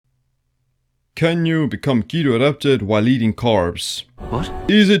Can you become keto adapted while eating carbs? What?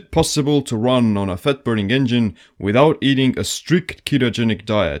 Is it possible to run on a fat burning engine without eating a strict ketogenic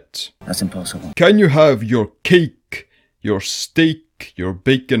diet? That's impossible. Can you have your cake, your steak, your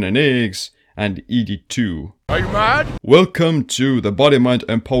bacon and eggs, and eat it too? Are you mad? Welcome to the Body Mind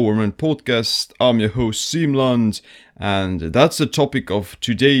Empowerment Podcast. I'm your host Simland, and that's the topic of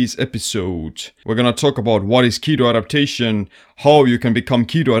today's episode. We're gonna talk about what is keto adaptation, how you can become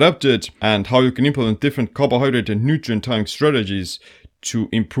keto adapted, and how you can implement different carbohydrate and nutrient timing strategies to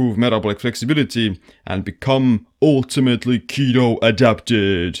improve metabolic flexibility and become ultimately keto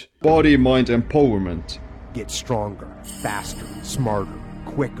adapted. Body Mind Empowerment. Get stronger, faster, smarter,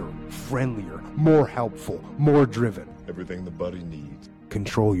 quicker, friendlier, more helpful, more driven. Everything the body needs.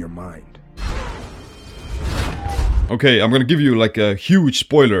 Control your mind. Okay, I'm gonna give you like a huge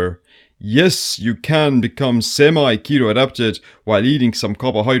spoiler. Yes, you can become semi-keto adapted while eating some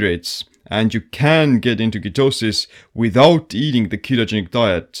carbohydrates, and you can get into ketosis without eating the ketogenic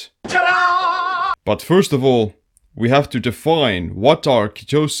diet. Ta-da! But first of all, we have to define what are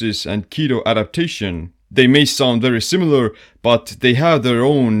ketosis and keto adaptation. They may sound very similar, but they have their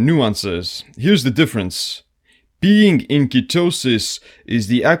own nuances. Here's the difference. Being in ketosis is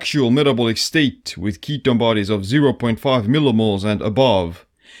the actual metabolic state with ketone bodies of 0.5 millimoles and above.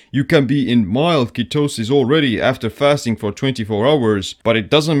 You can be in mild ketosis already after fasting for 24 hours, but it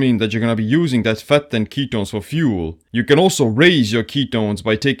doesn't mean that you're gonna be using that fat and ketones for fuel. You can also raise your ketones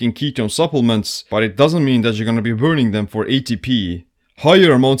by taking ketone supplements, but it doesn't mean that you're gonna be burning them for ATP.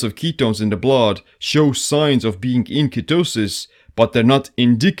 Higher amounts of ketones in the blood show signs of being in ketosis, but they're not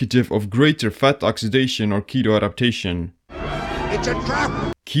indicative of greater fat oxidation or keto adaptation. It's a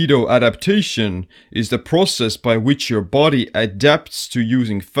trap! Keto adaptation is the process by which your body adapts to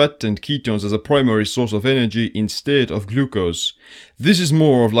using fat and ketones as a primary source of energy instead of glucose. This is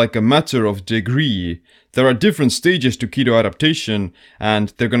more of like a matter of degree. There are different stages to keto adaptation,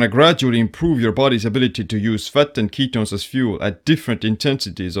 and they're gonna gradually improve your body's ability to use fat and ketones as fuel at different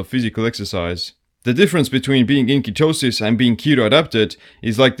intensities of physical exercise. The difference between being in ketosis and being keto adapted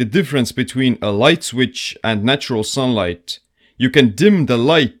is like the difference between a light switch and natural sunlight. You can dim the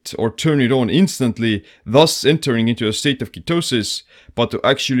light or turn it on instantly, thus entering into a state of ketosis, but to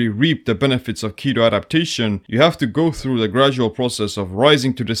actually reap the benefits of keto adaptation, you have to go through the gradual process of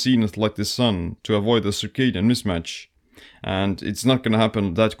rising to the zenith like the sun to avoid the circadian mismatch. And it's not gonna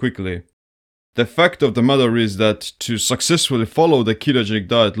happen that quickly. The fact of the matter is that to successfully follow the ketogenic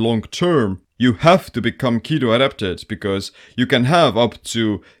diet long term, you have to become keto adapted, because you can have up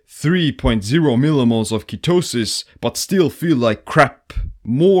to 3.0 millimoles of ketosis but still feel like crap.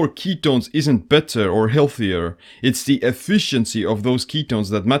 More ketones isn't better or healthier, it's the efficiency of those ketones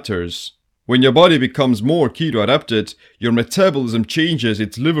that matters. When your body becomes more keto adapted, your metabolism changes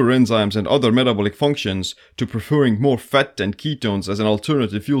its liver enzymes and other metabolic functions to preferring more fat and ketones as an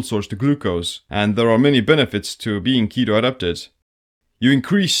alternative fuel source to glucose, and there are many benefits to being keto adapted. You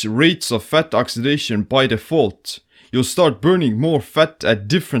increase rates of fat oxidation by default. You'll start burning more fat at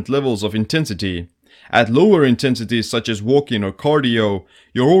different levels of intensity. At lower intensities such as walking or cardio,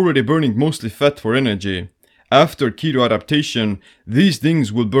 you're already burning mostly fat for energy. After keto adaptation, these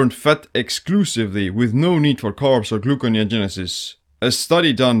things will burn fat exclusively with no need for carbs or gluconeogenesis. A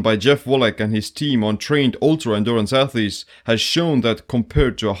study done by Jeff Wallach and his team on trained ultra-endurance athletes has shown that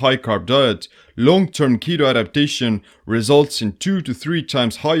compared to a high-carb diet, long-term keto adaptation results in 2 to 3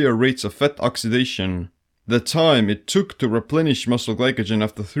 times higher rates of fat oxidation. The time it took to replenish muscle glycogen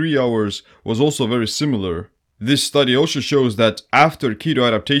after 3 hours was also very similar. This study also shows that after keto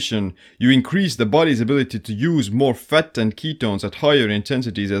adaptation, you increase the body's ability to use more fat and ketones at higher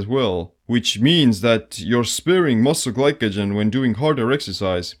intensities as well, which means that you're sparing muscle glycogen when doing harder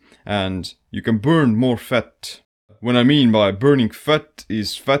exercise, and you can burn more fat. What I mean by burning fat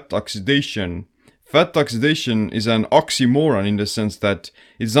is fat oxidation. Fat oxidation is an oxymoron in the sense that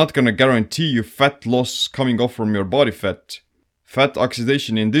it's not gonna guarantee you fat loss coming off from your body fat. Fat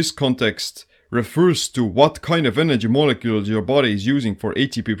oxidation in this context refers to what kind of energy molecules your body is using for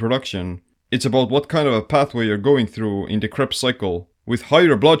ATP production. It's about what kind of a pathway you're going through in the Krebs cycle. With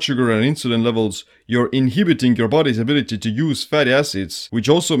higher blood sugar and insulin levels, you're inhibiting your body's ability to use fatty acids, which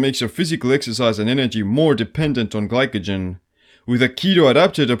also makes your physical exercise and energy more dependent on glycogen. With a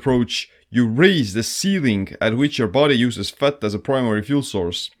keto-adapted approach, you raise the ceiling at which your body uses fat as a primary fuel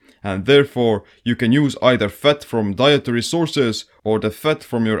source, and therefore you can use either fat from dietary sources or the fat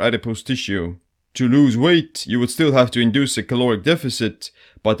from your adipose tissue. To lose weight, you would still have to induce a caloric deficit,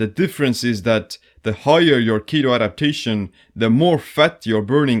 but the difference is that the higher your keto adaptation, the more fat you're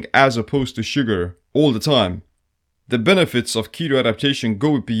burning as opposed to sugar, all the time. The benefits of keto adaptation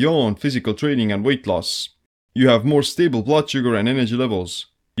go beyond physical training and weight loss. You have more stable blood sugar and energy levels.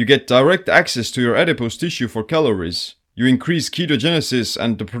 You get direct access to your adipose tissue for calories. You increase ketogenesis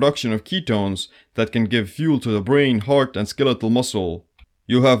and the production of ketones that can give fuel to the brain, heart, and skeletal muscle.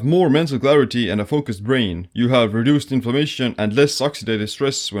 You'll have more mental clarity and a focused brain. You'll have reduced inflammation and less oxidative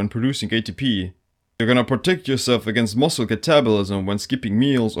stress when producing ATP. You're gonna protect yourself against muscle catabolism when skipping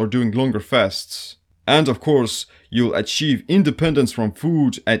meals or doing longer fasts. And of course, you'll achieve independence from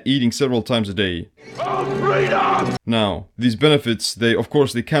food and eating several times a day. Now, these benefits, they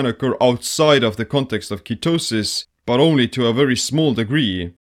can occur outside of the context of ketosis, but only to a very small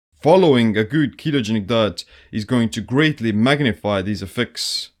degree. Following a good ketogenic diet is going to greatly magnify these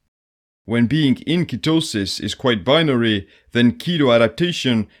effects. When being in ketosis is quite binary, then keto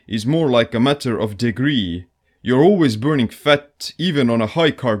adaptation is more like a matter of degree. You're always burning fat, even on a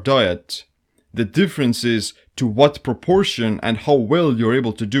high carb diet. The difference is to what proportion and how well you're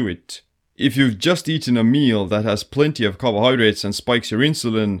able to do it. If you've just eaten a meal that has plenty of carbohydrates and spikes your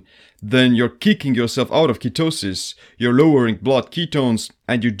insulin, then you're kicking yourself out of ketosis, you're lowering blood ketones,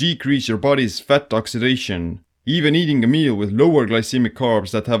 and you decrease your body's fat oxidation. Even eating a meal with lower glycemic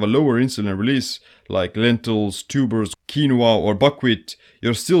carbs that have a lower insulin release, like lentils, tubers, quinoa, or buckwheat,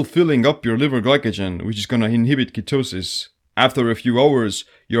 you're still filling up your liver glycogen, which is gonna inhibit ketosis. After a few hours,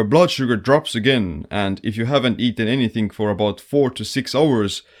 your blood sugar drops again, and if you haven't eaten anything for about 4 to 6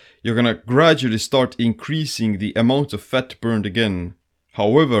 hours, you're gonna gradually start increasing the amount of fat burned again.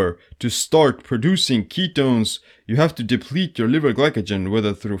 However, to start producing ketones, you have to deplete your liver glycogen,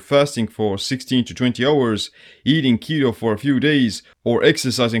 whether through fasting for 16 to 20 hours, eating keto for a few days, or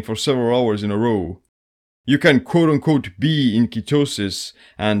exercising for several hours in a row. You can quote-unquote be in ketosis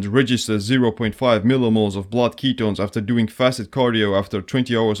and register 0.5 millimoles of blood ketones after doing fasted cardio after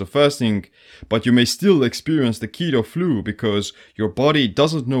 20 hours of fasting, but you may still experience the keto flu because your body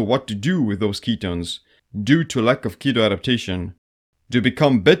doesn't know what to do with those ketones, due to lack of keto adaptation. To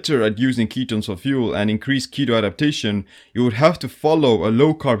become better at using ketones for fuel and increase keto adaptation, you would have to follow a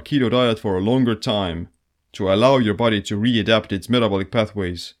low-carb keto diet for a longer time, to allow your body to readapt its metabolic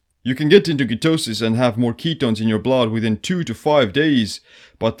pathways. You can get into ketosis and have more ketones in your blood within 2 to 5 days,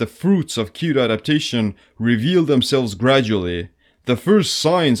 but the fruits of keto adaptation reveal themselves gradually. The first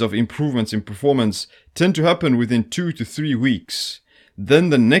signs of improvements in performance tend to happen within 2 to 3 weeks. Then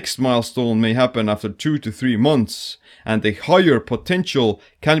the next milestone may happen after 2 to 3 months, and the higher potential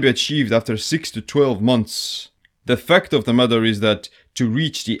can be achieved after 6 to 12 months. The fact of the matter is that to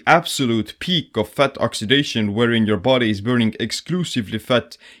reach the absolute peak of fat oxidation wherein your body is burning exclusively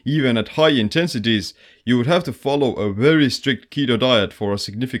fat even at high intensities, you would have to follow a very strict keto diet for a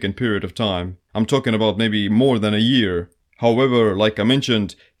significant period of time. I'm talking about maybe more than a year. However, like I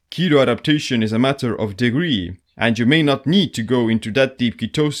mentioned, keto adaptation is a matter of degree, and you may not need to go into that deep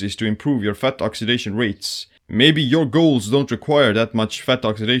ketosis to improve your fat oxidation rates. Maybe your goals don't require that much fat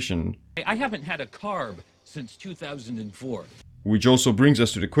oxidation. I haven't had a carb since 2004. Which also brings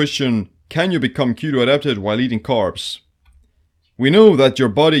us to the question, can you become keto adapted while eating carbs? We know that your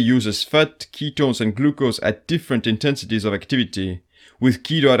body uses fat, ketones, and glucose at different intensities of activity. With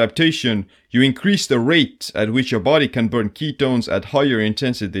keto adaptation, you increase the rate at which your body can burn ketones at higher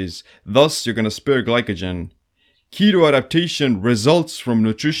intensities, thus you're gonna spare glycogen. Keto adaptation results from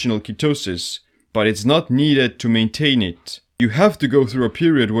nutritional ketosis, but it's not needed to maintain it. You have to go through a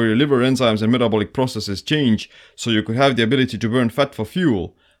period where your liver enzymes and metabolic processes change, so you could have the ability to burn fat for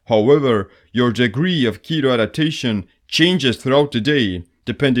fuel. However, your degree of keto adaptation changes throughout the day,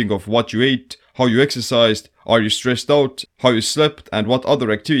 depending on what you ate, how you exercised, are you stressed out, how you slept, and what other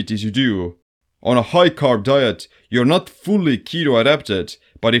activities you do. On a high carb diet, you're not fully keto adapted,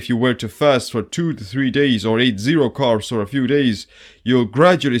 but if you were to fast for 2 to 3 days or eat zero carbs for a few days, you'll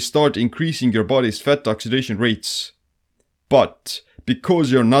gradually start increasing your body's fat oxidation rates. But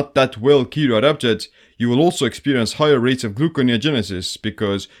because you're not that well keto adapted, you will also experience higher rates of gluconeogenesis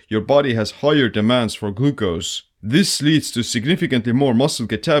because your body has higher demands for glucose. This leads to significantly more muscle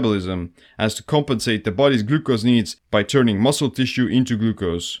catabolism, as to compensate the body's glucose needs by turning muscle tissue into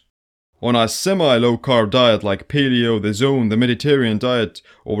glucose. On a semi-low carb diet like paleo, the zone, the Mediterranean diet,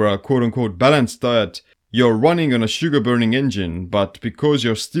 or a quote-unquote balanced diet, you're running on a sugar-burning engine, but because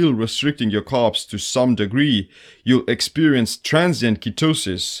you're still restricting your carbs to some degree, you'll experience transient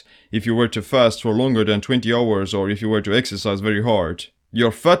ketosis if you were to fast for longer than 20 hours or if you were to exercise very hard.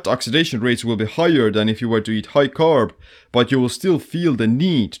 Your fat oxidation rates will be higher than if you were to eat high carb, but you will still feel the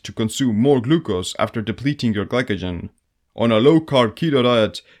need to consume more glucose after depleting your glycogen. On a low-carb keto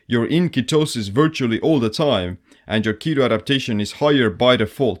diet, you're in ketosis virtually all the time, and your keto adaptation is higher by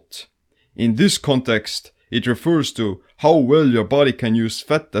default. In this context, It refers to how well your body can use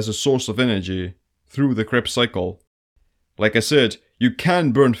fat as a source of energy through the Krebs cycle. Like I said, you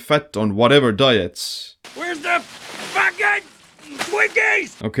can burn fat on whatever diets. Where's the fucking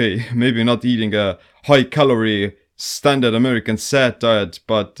Twinkies? Okay, maybe not eating a high-calorie, standard American SAD diet,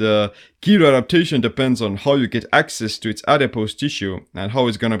 but keto adaptation depends on how you get access to its adipose tissue and how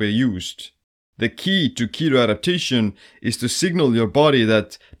it's gonna be used. The key to keto adaptation is to signal your body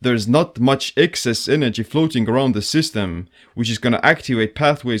that there's not much excess energy floating around the system, which is gonna activate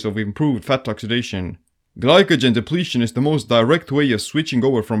pathways of improved fat oxidation. Glycogen depletion is the most direct way of switching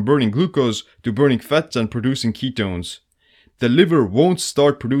over from burning glucose to burning fat and producing ketones. The liver won't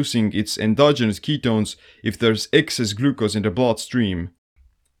start producing its endogenous ketones if there's excess glucose in the bloodstream.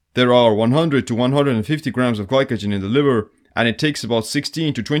 There are 100 to 150 grams of glycogen in the liver, and it takes about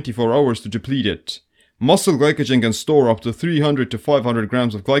 16 to 24 hours to deplete it. Muscle glycogen can store up to 300 to 500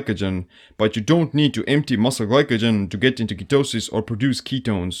 grams of glycogen, but you don't need to empty muscle glycogen to get into ketosis or produce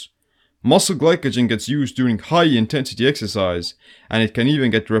ketones. Muscle glycogen gets used during high-intensity exercise, and it can even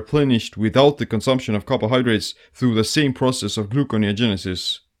get replenished without the consumption of carbohydrates through the same process of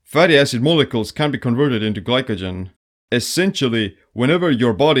gluconeogenesis. Fatty acid molecules can be converted into glycogen. Essentially, whenever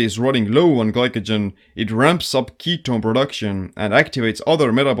your body is running low on glycogen, it ramps up ketone production and activates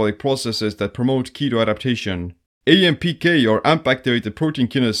other metabolic processes that promote keto adaptation. AMPK, or AMP activated protein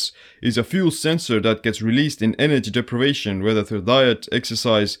kinase, is a fuel sensor that gets released in energy deprivation, whether through diet,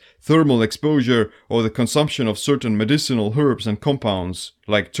 exercise, thermal exposure, or the consumption of certain medicinal herbs and compounds,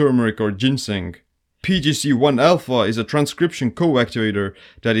 like turmeric or ginseng. PGC1 alpha is a transcription co-activator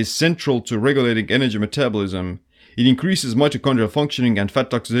that is central to regulating energy metabolism. It increases mitochondrial functioning and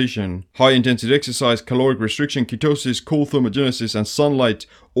fat oxidation. High-intensity exercise, caloric restriction, ketosis, cold thermogenesis, and sunlight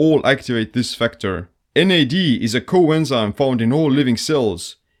all activate this factor. NAD is a coenzyme found in all living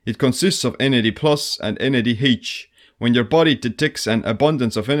cells. It consists of NAD+ and NADH. When your body detects an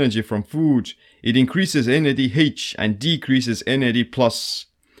abundance of energy from food, it increases NADH and decreases NAD+.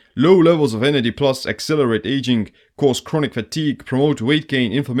 Low levels of NAD+ accelerate aging, cause chronic fatigue, promote weight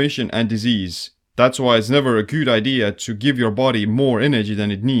gain, inflammation, and disease. That's why it's never a good idea to give your body more energy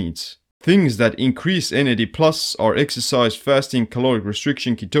than it needs. Things that increase NAD+ are exercise, fasting, caloric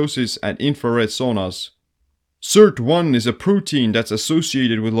restriction, ketosis, and infrared saunas. SIRT1 is a protein that's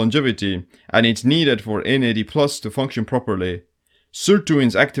associated with longevity, and it's needed for NAD+ to function properly.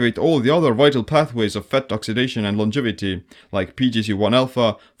 Sirtuins activate all the other vital pathways of fat oxidation and longevity, like PGC1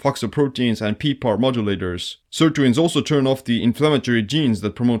 alpha, phosphoproteins, and PPAR modulators. Sirtuins also turn off the inflammatory genes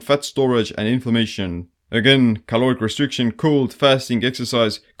that promote fat storage and inflammation. Again, caloric restriction, cold, fasting,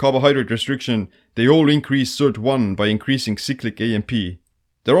 exercise, carbohydrate restriction, they all increase SIRT1 by increasing cyclic AMP.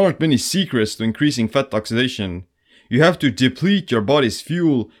 There aren't many secrets to increasing fat oxidation. You have to deplete your body's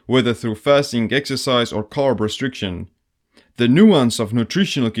fuel, whether through fasting, exercise, or carb restriction. The nuance of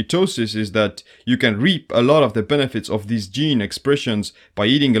nutritional ketosis is that you can reap a lot of the benefits of these gene expressions by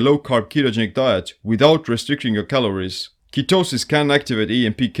eating a low-carb ketogenic diet without restricting your calories. Ketosis can activate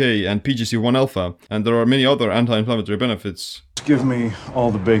AMPK and PGC1 alpha, and there are many other anti-inflammatory benefits. Give me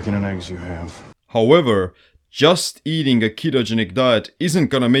all the bacon and eggs you have. However, just eating a ketogenic diet isn't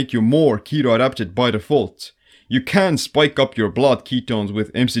gonna make you more keto adapted by default. You can spike up your blood ketones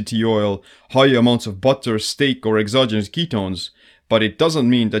with MCT oil, high amounts of butter, steak, or exogenous ketones, but it doesn't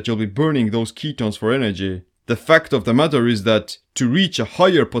mean that you'll be burning those ketones for energy. The fact of the matter is that to reach a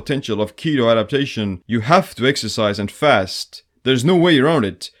higher potential of keto adaptation, you have to exercise and fast. There's no way around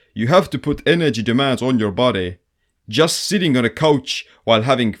it. You have to put energy demands on your body. Just sitting on a couch while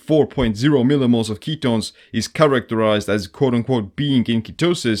having 4.0 millimoles of ketones is characterized as quote-unquote being in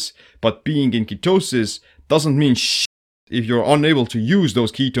ketosis, but being in ketosis doesn't mean shit if you're unable to use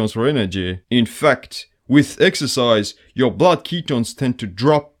those ketones for energy. In fact, with exercise, your blood ketones tend to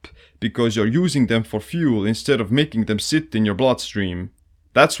drop because you're using them for fuel instead of making them sit in your bloodstream.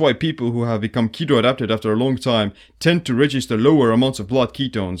 That's why people who have become keto adapted after a long time tend to register lower amounts of blood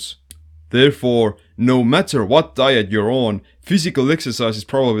ketones. Therefore, no matter what diet you're on, physical exercise is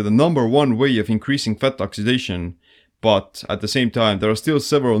probably the #1 way of increasing fat oxidation. But at the same time, there are still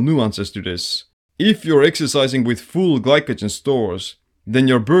several nuances to this. If you're exercising with full glycogen stores, then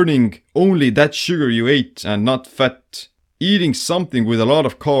you're burning only that sugar you ate and not fat. Eating something with a lot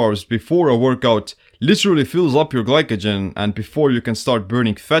of carbs before a workout literally fills up your glycogen, and before you can start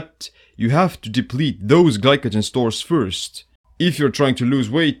burning fat, you have to deplete those glycogen stores first. If you're trying to lose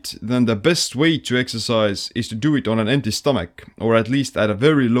weight, then the best way to exercise is to do it on an empty stomach, or at least at a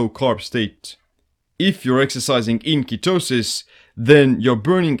very low carb state. If you're exercising in ketosis, then you're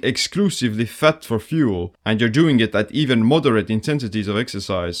burning exclusively fat for fuel, and you're doing it at even moderate intensities of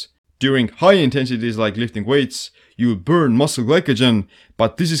exercise. During high intensities like lifting weights, you'll burn muscle glycogen,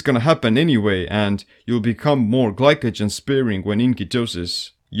 but this is gonna happen anyway, and you'll become more glycogen sparing when in ketosis.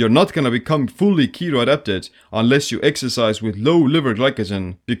 You're not gonna become fully keto adapted unless you exercise with low liver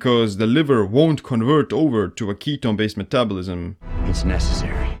glycogen, because the liver won't convert over to a ketone based metabolism. It's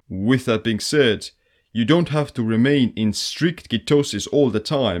necessary. With that being said, you don't have to remain in strict ketosis all the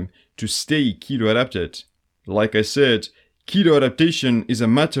time to stay keto adapted. Like I said, keto adaptation is a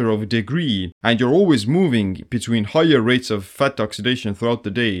matter of degree, and you're always moving between higher rates of fat oxidation throughout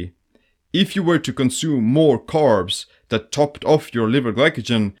the day. If you were to consume more carbs that topped off your liver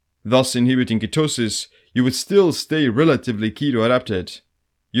glycogen, thus inhibiting ketosis, you would still stay relatively keto adapted.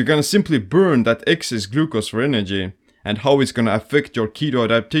 You're gonna simply burn that excess glucose for energy, and how it's gonna affect your keto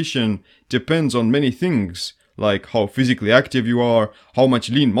adaptation depends on many things, like how physically active you are, how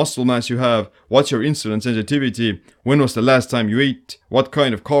much lean muscle mass you have, what's your insulin sensitivity, when was the last time you ate, what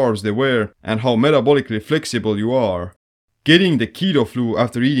kind of carbs they were, and how metabolically flexible you are. Getting the keto flu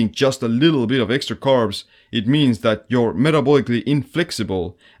after eating just a little bit of extra carbs, it means that you're metabolically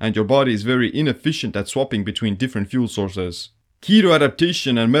inflexible and your body is very inefficient at swapping between different fuel sources. Keto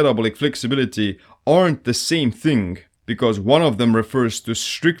adaptation and metabolic flexibility aren't the same thing, because one of them refers to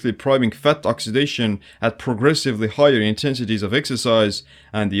strictly priming fat oxidation at progressively higher intensities of exercise,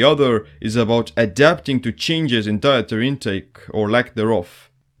 and the other is about adapting to changes in dietary intake or lack thereof.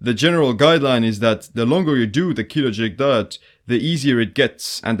 The general guideline is that the longer you do the ketogenic diet, the easier it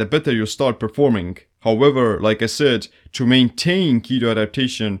gets and the better you start performing. However, like I said, to maintain keto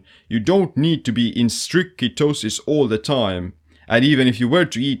adaptation, you don't need to be in strict ketosis all the time. And even if you were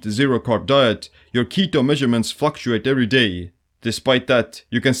to eat a zero carb diet, your keto measurements fluctuate every day. Despite that,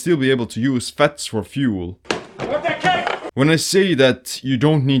 you can still be able to use fats for fuel. When I say that you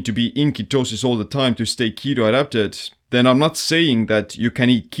don't need to be in ketosis all the time to stay keto adapted, then I'm not saying that you can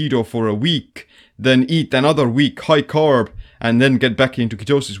eat keto for a week, then eat another week high carb, and then get back into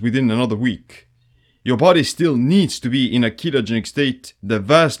ketosis within another week. Your body still needs to be in a ketogenic state the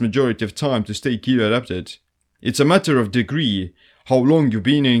vast majority of time to stay keto adapted. It's a matter of degree, how long you've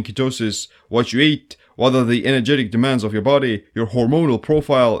been in ketosis, what you ate, what are the energetic demands of your body, your hormonal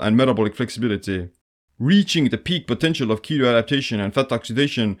profile, and metabolic flexibility. Reaching the peak potential of keto adaptation and fat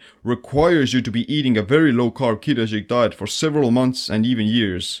oxidation requires you to be eating a very low-carb ketogenic diet for several months and even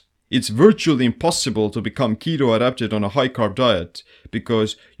years. It's virtually impossible to become keto adapted on a high-carb diet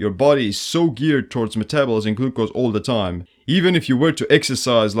because your body is so geared towards metabolizing glucose all the time. Even if you were to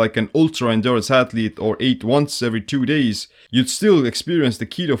exercise like an ultra-endurance athlete or eat once every 2 days, you'd still experience the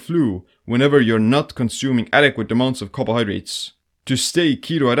keto flu whenever you're not consuming adequate amounts of carbohydrates. To stay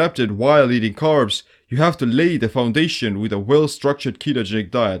keto adapted while eating carbs, you have to lay the foundation with a well-structured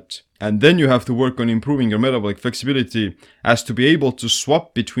ketogenic diet. And then you have to work on improving your metabolic flexibility as to be able to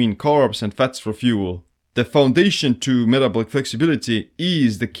swap between carbs and fats for fuel. The foundation to metabolic flexibility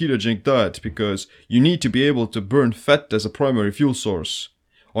is the ketogenic diet because you need to be able to burn fat as a primary fuel source.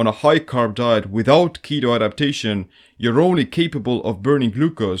 On a high-carb diet without keto adaptation, you're only capable of burning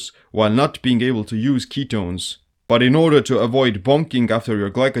glucose while not being able to use ketones. But in order to avoid bonking after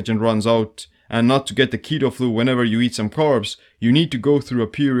your glycogen runs out, and not to get the keto flu whenever you eat some carbs, you need to go through a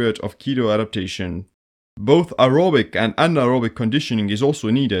period of keto adaptation. Both aerobic and anaerobic conditioning is also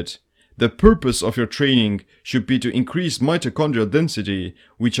needed. The purpose of your training should be to increase mitochondrial density,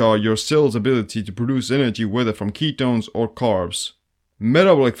 which are your cell's ability to produce energy whether from ketones or carbs.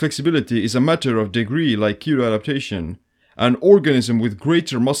 Metabolic flexibility is a matter of degree like keto adaptation. An organism with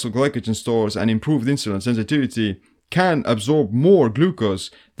greater muscle glycogen stores and improved insulin sensitivity can absorb more glucose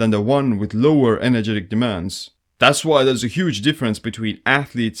than the one with lower energetic demands. That's why there's a huge difference between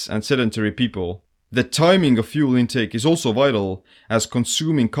athletes and sedentary people. The timing of fuel intake is also vital, as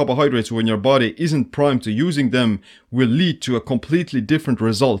consuming carbohydrates when your body isn't primed to using them will lead to a completely different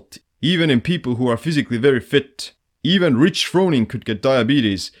result, even in people who are physically very fit. Even Rich Froning could get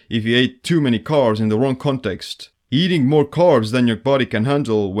diabetes if he ate too many carbs in the wrong context. Eating more carbs than your body can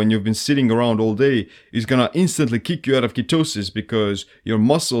handle when you've been sitting around all day is gonna instantly kick you out of ketosis because your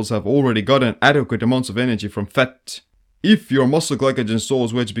muscles have already gotten adequate amounts of energy from fat. If your muscle glycogen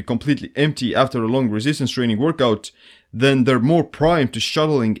stores were to be completely empty after a long resistance training workout, then they're more primed to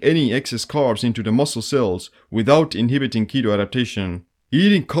shuttling any excess carbs into the muscle cells without inhibiting keto adaptation.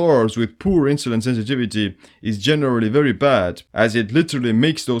 Eating carbs with poor insulin sensitivity is generally very bad, as it literally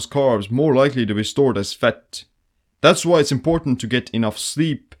makes those carbs more likely to be stored as fat. That's why it's important to get enough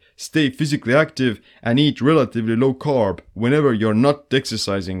sleep, stay physically active, and eat relatively low carb whenever you're not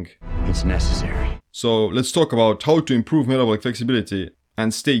exercising. It's necessary. So let's talk about how to improve metabolic flexibility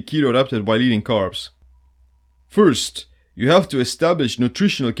and stay keto adapted while eating carbs. First, You have to establish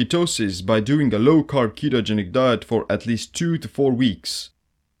nutritional ketosis by doing a low-carb ketogenic diet for at least 2 to 4 weeks.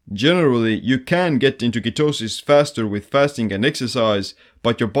 Generally, you can get into ketosis faster with fasting and exercise,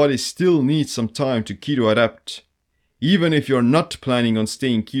 but your body still needs some time to keto adapt. Even if you're not planning on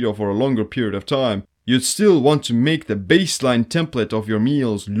staying keto for a longer period of time, you'd still want to make the baseline template of your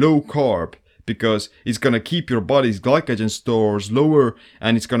meals low carb, because it's gonna keep your body's glycogen stores lower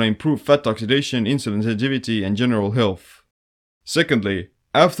and it's gonna improve fat oxidation, insulin sensitivity, and general health. Secondly,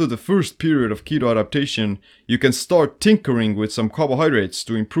 after the first period of keto adaptation, you can start tinkering with some carbohydrates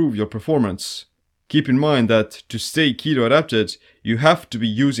to improve your performance. Keep in mind that to stay keto adapted, you have to be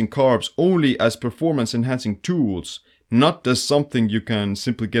using carbs only as performance enhancing tools, not as something you can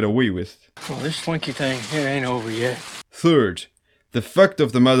simply get away with. Well, this slinky thing, it ain't over yet. Third, the fact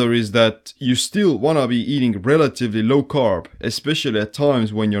of the matter is that you still wanna be eating relatively low carb, especially at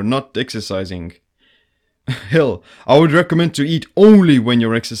times when you're not exercising. Hell, I would recommend to eat only when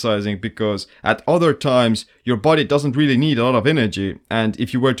you're exercising, because at other times your body doesn't really need a lot of energy, and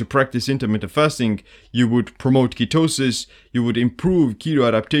if you were to practice intermittent fasting, you would promote ketosis, you would improve keto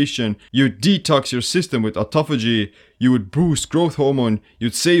adaptation, you'd detox your system with autophagy, you would boost growth hormone,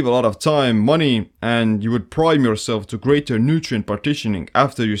 you'd save a lot of time, money, and you would prime yourself to greater nutrient partitioning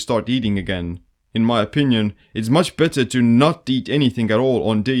after you start eating again. In my opinion, it's much better to not eat anything at all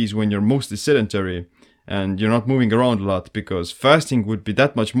on days when you're mostly sedentary and you're not moving around a lot, because fasting would be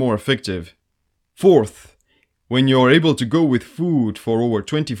that much more effective. Fourth, when you're able to go with food for over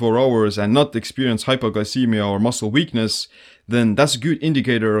 24 hours and not experience hypoglycemia or muscle weakness, then that's a good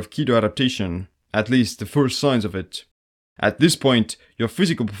indicator of keto adaptation, at least the first signs of it. At this point, your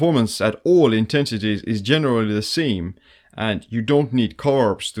physical performance at all intensities is generally the same, and you don't need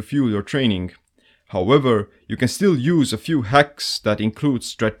carbs to fuel your training. However, you can still use a few hacks that include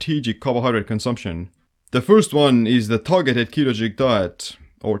strategic carbohydrate consumption. The first one is the targeted ketogenic diet,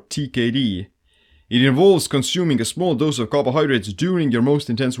 or TKD. It involves consuming a small dose of carbohydrates during your most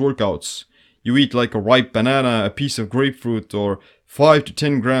intense workouts. You eat like a ripe banana, a piece of grapefruit, or 5 to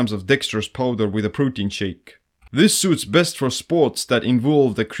 10 grams of dextrose powder with a protein shake. This suits best for sports that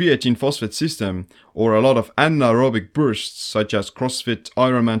involve the creatine phosphate system, or a lot of anaerobic bursts such as CrossFit,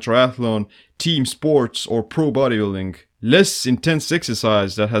 Ironman triathlon, team sports, or pro bodybuilding. Less intense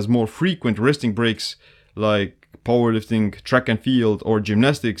exercise that has more frequent resting breaks, like powerlifting, track and field, or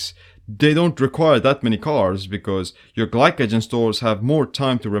gymnastics, they don't require that many carbs because your glycogen stores have more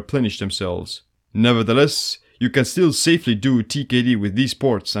time to replenish themselves. Nevertheless, you can still safely do TKD with these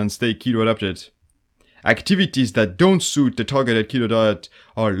sports and stay keto adapted. Activities that don't suit the targeted keto diet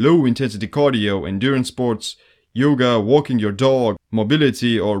are low intensity cardio, endurance sports, yoga, walking your dog,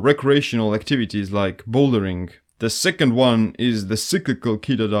 mobility, or recreational activities like bouldering. The second one is the cyclical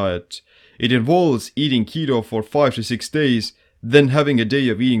keto diet. It involves eating keto for 5 to 6 days, then having a day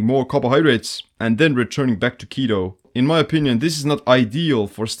of eating more carbohydrates, and then returning back to keto. In my opinion, this is not ideal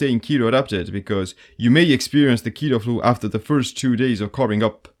for staying keto adapted because you may experience the keto flu after the first 2 days of carbing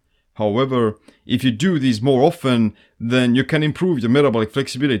up. However, if you do these more often, then you can improve your metabolic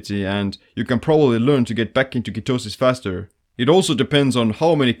flexibility and you can probably learn to get back into ketosis faster. It also depends on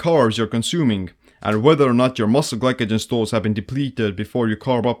how many carbs you're consuming and whether or not your muscle glycogen stores have been depleted before you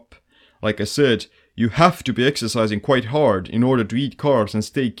carb up. Like I said, you have to be exercising quite hard in order to eat carbs and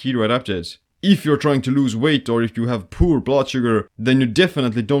stay keto adapted. If you're trying to lose weight or if you have poor blood sugar, then you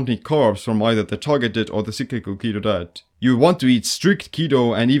definitely don't need carbs from either the targeted or the cyclical keto diet. You want to eat strict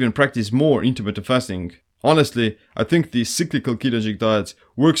keto and even practice more intermittent fasting. Honestly, I think the cyclical ketogenic diet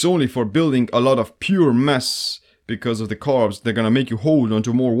works only for building a lot of pure mass because of the carbs. They're gonna make you hold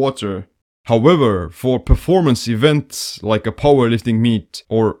onto more water. However, for performance events like a powerlifting meet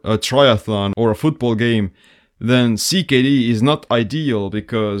or a triathlon or a football game, then CKD is not ideal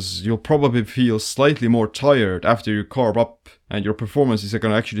because you'll probably feel slightly more tired after you carb up and your performance is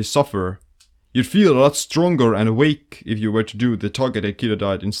going to actually suffer. You'd feel a lot stronger and awake if you were to do the targeted keto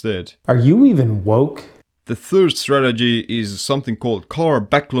diet instead. Are you even woke? The third strategy is something called carb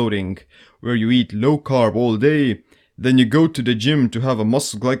backloading, where you eat low carb all day, then you go to the gym to have a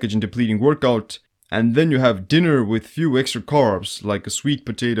muscle glycogen depleting workout, and then you have dinner with few extra carbs like a sweet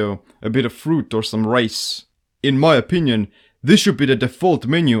potato, a bit of fruit or some rice. In my opinion, this should be the default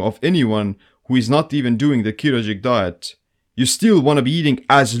menu of anyone who is not even doing the ketogenic diet. You still want to be eating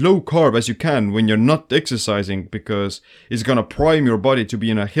as low carb as you can when you're not exercising because it's gonna prime your body to be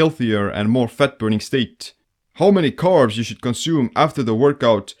in a healthier and more fat burning state. How many carbs you should consume after the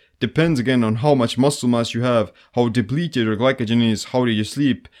workout depends again on how much muscle mass you have, how depleted your glycogen is, how do you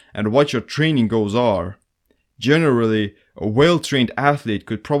sleep, and what your training goals are. Generally, a well-trained athlete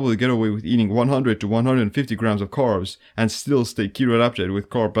could probably get away with eating 100 to 150 grams of carbs and still stay keto adapted with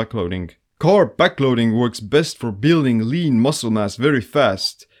carb backloading. Carb backloading works best for building lean muscle mass very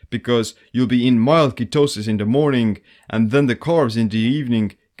fast, because you'll be in mild ketosis in the morning, and then the carbs in the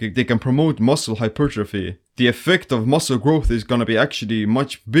evening, they can promote muscle hypertrophy. The effect of muscle growth is gonna be actually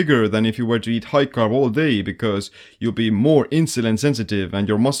much bigger than if you were to eat high carb all day, because you'll be more insulin sensitive and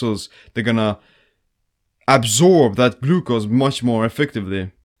your muscles, they're gonna absorb that glucose much more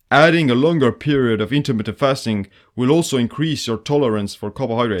effectively. Adding a longer period of intermittent fasting will also increase your tolerance for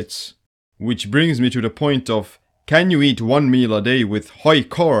carbohydrates. Which brings me to the point of, can you eat one meal a day with high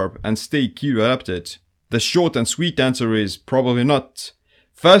carb and stay keto adapted? The short and sweet answer is probably not.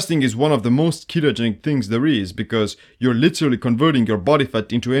 Fasting is one of the most ketogenic things there is, because you're literally converting your body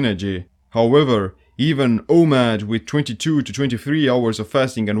fat into energy. However, even OMAD with 22 to 23 hours of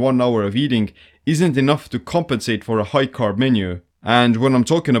fasting and 1 hour of eating isn't enough to compensate for a high carb menu. And when I'm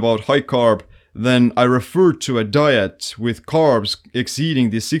talking about high carb, then I refer to a diet with carbs exceeding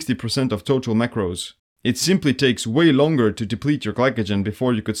the 60% of total macros. It simply takes way longer to deplete your glycogen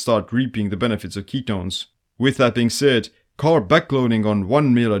before you could start reaping the benefits of ketones. With that being said, carb backloading on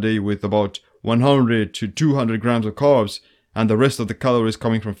one meal a day with about 100 to 200 grams of carbs and the rest of the calories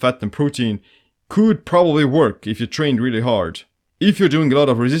coming from fat and protein could probably work if you trained really hard. If you're doing a lot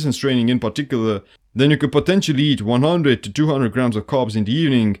of resistance training in particular, then you could potentially eat 100 to 200 grams of carbs in the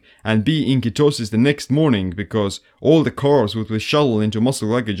evening and be in ketosis the next morning, because all the carbs will be shuttled into muscle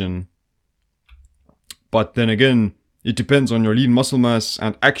glycogen. But then again, it depends on your lean muscle mass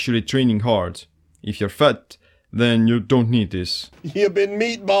and actually training hard. If you're fat, then you don't need this. You've been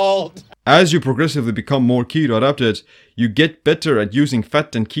meatballed! As you progressively become more keto adapted, you get better at using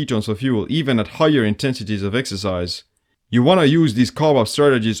fat and ketones for fuel, even at higher intensities of exercise. You want to use these carb up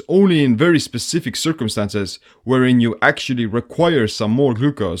strategies only in very specific circumstances, wherein you actually require some more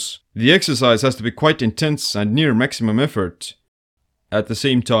glucose. The exercise has to be quite intense and near maximum effort. At the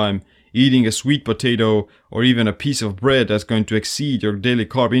same time, eating a sweet potato or even a piece of bread that's going to exceed your daily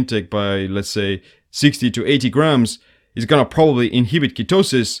carb intake by, let's say, 60 to 80 grams is gonna probably inhibit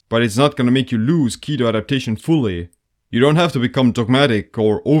ketosis, but it's not gonna make you lose keto adaptation fully. You don't have to become dogmatic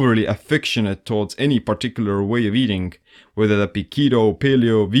or overly affectionate towards any particular way of eating, whether that be keto,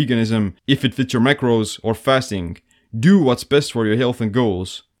 paleo, veganism, if it fits your macros, or fasting. Do what's best for your health and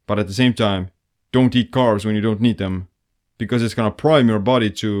goals, but at the same time, don't eat carbs when you don't need them, because it's gonna prime your body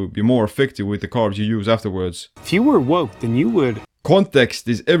to be more effective with the carbs you use afterwards. If you were woke, then you would. Context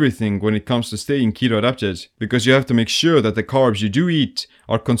is everything when it comes to staying keto adapted, because you have to make sure that the carbs you do eat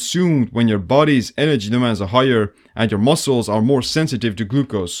are consumed when your body's energy demands are higher and your muscles are more sensitive to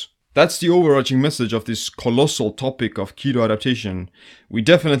glucose. That's the overarching message of this colossal topic of keto adaptation. We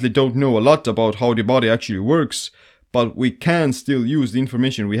definitely don't know a lot about how the body actually works, but we can still use the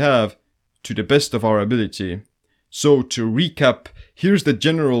information we have to the best of our ability. So to recap, here's the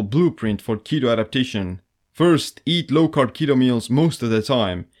general blueprint for keto adaptation. First, eat low-carb keto meals most of the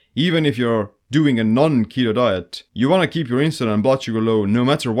time, even if you're doing a non-keto diet. You want to keep your insulin and blood sugar low no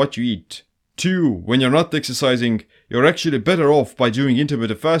matter what you eat. 2. When you're not exercising, you're actually better off by doing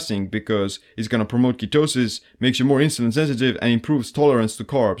intermittent fasting, because it's going to promote ketosis, makes you more insulin sensitive, and improves tolerance to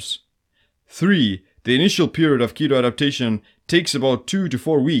carbs. 3. The initial period of keto adaptation takes about 2 to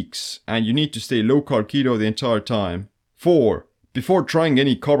 4 weeks, and you need to stay low-carb keto the entire time. 4. Before trying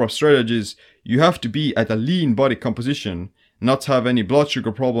any carb-up strategies, you have to be at a lean body composition, not have any blood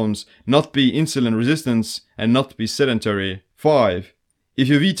sugar problems, not be insulin resistant, and not be sedentary. 5. If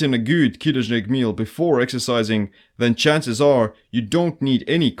you've eaten a good ketogenic meal before exercising, then chances are you don't need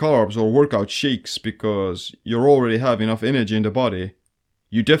any carbs or workout shakes, because you already have enough energy in the body.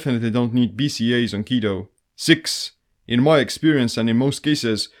 You definitely don't need BCAAs on keto. 6. In my experience and in most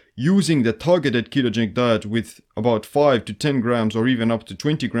cases, using the targeted ketogenic diet with about 5 to 10 grams or even up to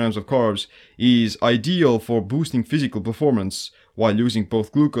 20 grams of carbs is ideal for boosting physical performance while using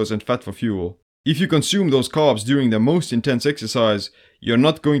both glucose and fat for fuel. If you consume those carbs during the most intense exercise, you're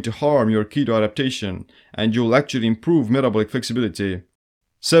not going to harm your keto adaptation, and you'll actually improve metabolic flexibility.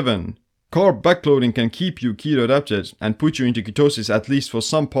 7. Carb backloading can keep you keto adapted and put you into ketosis at least for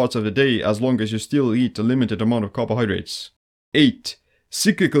some parts of the day, as long as you still eat a limited amount of carbohydrates. 8.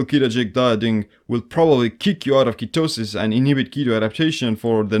 Cyclical ketogenic dieting will probably kick you out of ketosis and inhibit keto adaptation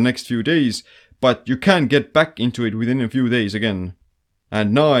for the next few days, but you can get back into it within a few days again.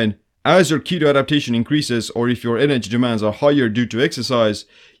 And 9. As your keto adaptation increases, or if your energy demands are higher due to exercise,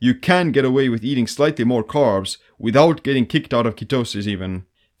 you can get away with eating slightly more carbs without getting kicked out of ketosis even.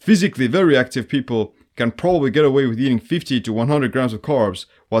 Physically very active people can probably get away with eating 50 to 100 grams of carbs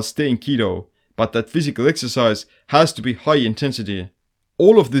while staying keto. but that physical exercise has to be high intensity.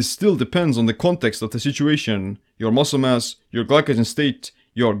 All of this still depends on the context of the situation, your muscle mass, your glycogen state,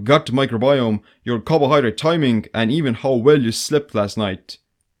 your gut microbiome, your carbohydrate timing, and even how well you slept last night.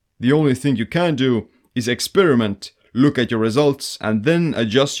 The only thing you can do is experiment, look at your results, and then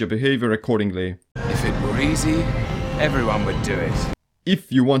adjust your behavior accordingly. If it were easy, everyone would do it.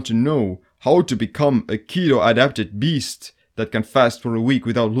 If you want to know how to become a keto-adapted beast that can fast for a week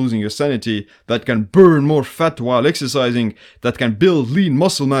without losing your sanity, that can burn more fat while exercising, that can build lean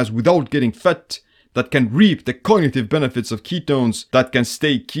muscle mass without getting fat, that can reap the cognitive benefits of ketones, that can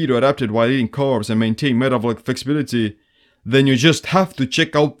stay keto-adapted while eating carbs and maintain metabolic flexibility, then you just have to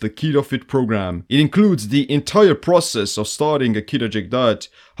check out the Keto Fit program. It includes the entire process of starting a ketogenic diet,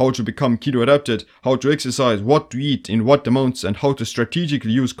 how to become keto adapted, how to exercise, what to eat in what amounts, and how to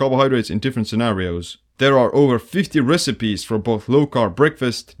strategically use carbohydrates in different scenarios. There are over 50 recipes for both low-carb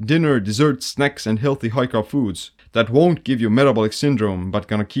breakfast, dinner, dessert, snacks, and healthy high-carb foods that won't give you metabolic syndrome but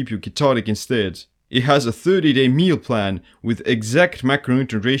gonna keep you ketotic instead. It has a 30-day meal plan with exact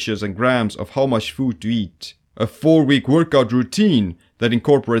macronutrient ratios and grams of how much food to eat. A 4-week workout routine that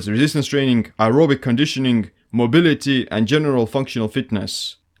incorporates resistance training, aerobic conditioning, mobility, and general functional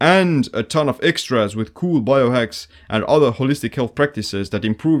fitness. And a ton of extras with cool biohacks and other holistic health practices that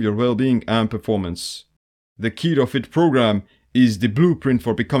improve your well-being and performance. The Keto Fit program is the blueprint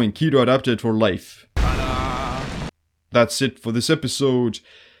for becoming keto adapted for life. That's it for this episode.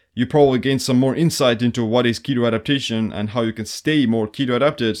 You probably gained some more insight into what is keto adaptation and how you can stay more keto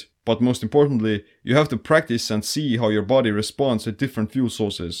adapted, but most importantly, you have to practice and see how your body responds to different fuel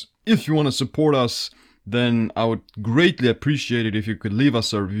sources. If you want to support us, then I would greatly appreciate it if you could leave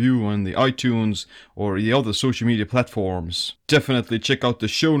us a review on the iTunes or the other social media platforms. Definitely check out the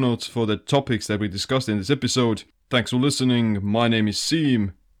show notes for the topics that we discussed in this episode. Thanks for listening. My name is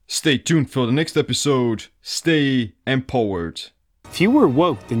Siim. Stay tuned for the next episode. Stay empowered. If you were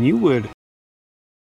woke, then you would